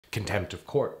contempt of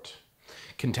court.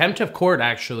 Contempt of court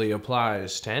actually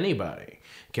applies to anybody.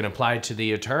 It can apply to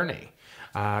the attorney.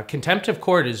 Contempt of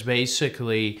court is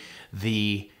basically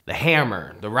the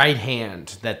hammer, the right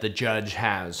hand that the judge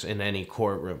has in any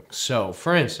courtroom. So,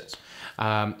 for instance,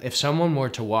 if someone were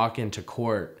to walk into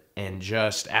court and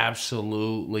just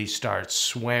absolutely start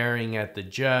swearing at the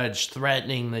judge,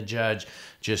 threatening the judge,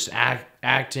 just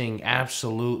acting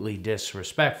absolutely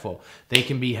disrespectful, they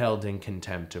can be held in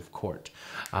contempt of court.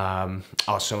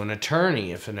 Also, an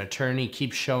attorney, if an attorney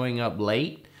keeps showing up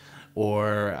late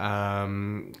or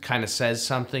kind of says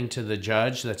something to the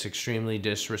judge that's extremely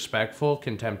disrespectful,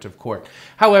 contempt of court.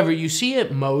 However, you see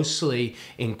it mostly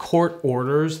in court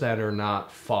orders that are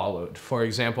not followed. For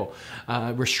example,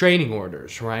 restraining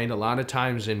orders, right? A lot of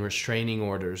times in restraining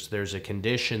orders, there's a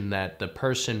condition that the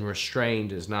person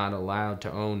restrained is not allowed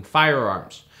to own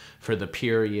firearms for the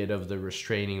period of the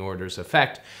restraining order's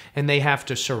effect, and they have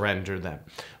to surrender them.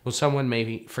 Well, someone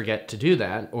may forget to do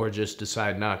that or just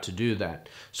decide not to do that.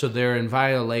 So they're in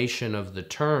violation of the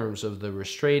terms of the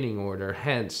restraining order,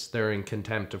 hence they're in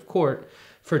contempt of court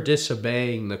for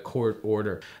disobeying the court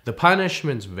order. The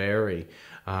punishments vary.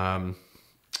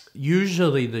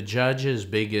 Usually the judge's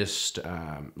biggest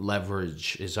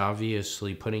leverage is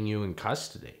obviously putting you in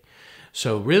custody.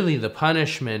 So really the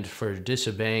punishment for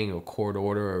disobeying a court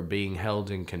order or being held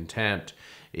in contempt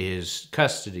is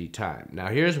custody time. Now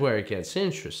here's where it gets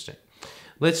interesting.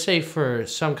 Let's say for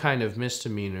some kind of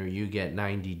misdemeanor, you get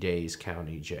 90 days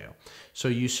county jail. So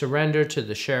you surrender to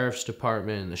the sheriff's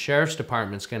department, and the sheriff's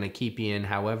department's going to keep you in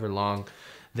however long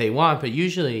they want, but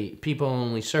usually people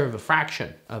only serve a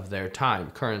fraction of their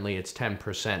time. Currently, it's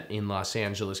 10% in Los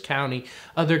Angeles County.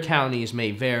 Other counties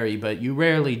may vary, but you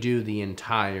rarely do the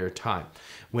entire time.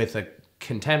 With a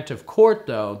contempt of court,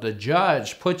 though, the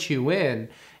judge puts you in,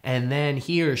 and then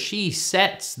he or she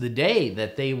sets the day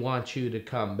that they want you to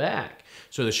come back.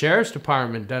 So the sheriff's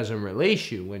department doesn't release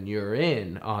you when you're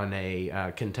in on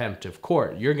a contempt of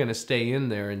court. You're going to stay in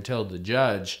there until the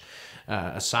judge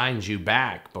assigns you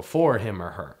back before him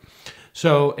or her.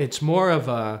 So it's more of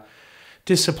a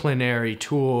disciplinary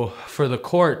tool for the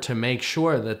court to make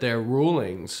sure that their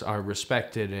rulings are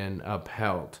respected and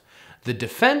upheld. The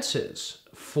defenses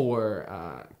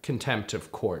for contempt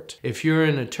of court. If you're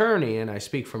an attorney, and I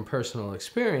speak from personal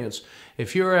experience,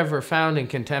 if you're ever found in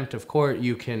contempt of court,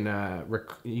 you can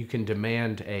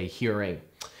demand a hearing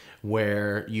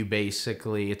where you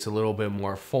basically, it's a little bit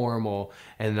more formal,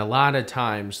 and a lot of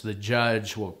times the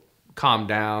judge will calm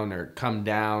down or come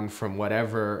down from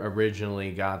whatever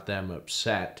originally got them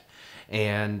upset,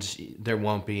 and there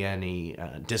won't be any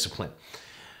discipline.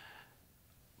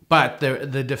 But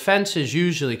the defense is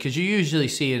usually, because you usually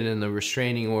see it in the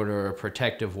restraining order or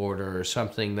protective order or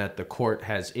something that the court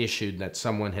has issued that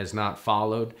someone has not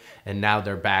followed, and now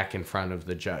they're back in front of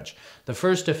the judge. The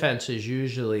first defense is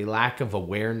usually lack of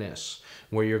awareness,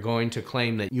 where you're going to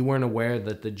claim that you weren't aware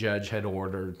that the judge had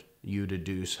ordered you to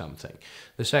do something.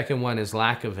 The second one is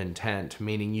lack of intent,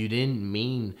 meaning you didn't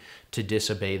mean to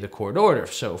disobey the court order.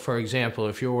 So, for example,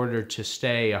 if you're ordered to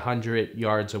stay 100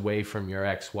 yards away from your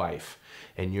ex-wife,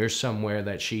 and you're somewhere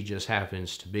that she just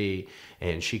happens to be,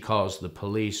 and she calls the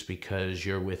police because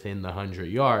you're within the 100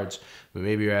 yards, but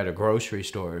maybe you're at a grocery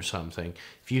store or something.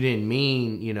 If you didn't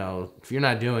mean, if you're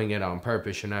not doing it on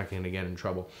purpose, you're not going to get in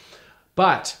trouble.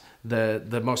 But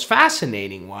the most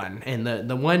fascinating one, and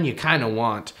the one you kind of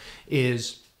want,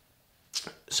 is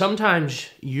sometimes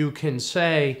you can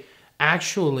say,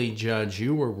 actually, Judge,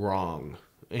 you were wrong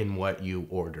in what you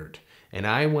ordered. And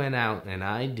I went out and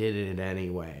I did it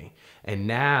anyway. And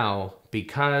now,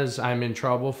 because I'm in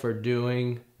trouble for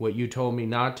doing what you told me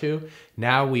not to,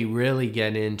 now we really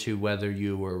get into whether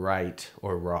you were right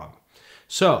or wrong.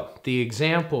 So the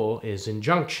example is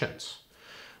injunctions,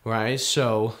 right?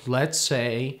 So let's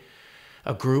say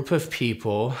a group of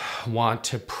people want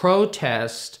to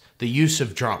protest the use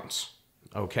of drones,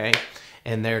 okay?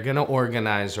 And they're going to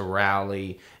organize a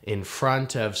rally in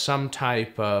front of some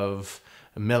type of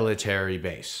military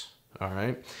base, all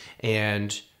right?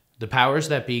 And the powers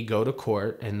that be go to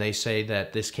court and they say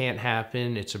that this can't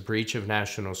happen. It's a breach of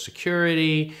national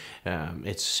security.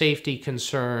 It's safety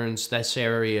concerns. This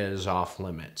area is off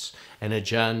limits. And a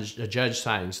judge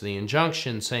signs the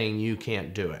injunction saying you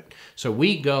can't do it. So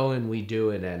we go and we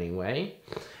do it anyway.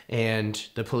 And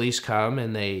the police come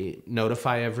and they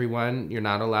notify everyone, you're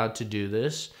not allowed to do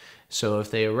this. So if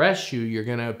they arrest you, you're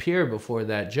going to appear before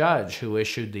that judge who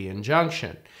issued the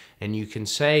injunction. And you can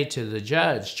say to the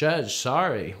judge, Judge,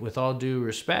 sorry, with all due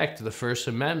respect, the First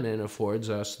Amendment affords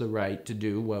us the right to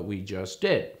do what we just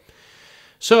did.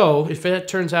 So if it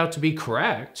turns out to be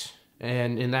correct,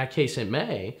 and in that case it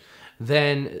may,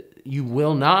 then you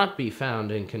will not be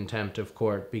found in contempt of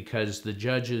court because the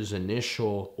judge's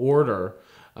initial order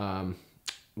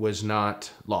was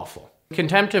not lawful.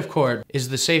 Contempt of court is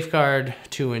the safeguard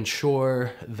to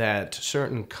ensure that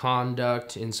certain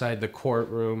conduct inside the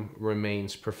courtroom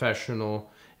remains professional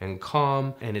and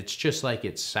calm, and it's just like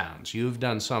it sounds. You've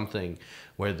done something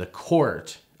where the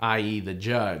court, i.e. the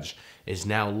judge, is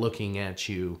now looking at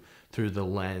you through the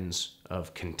lens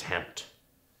of contempt.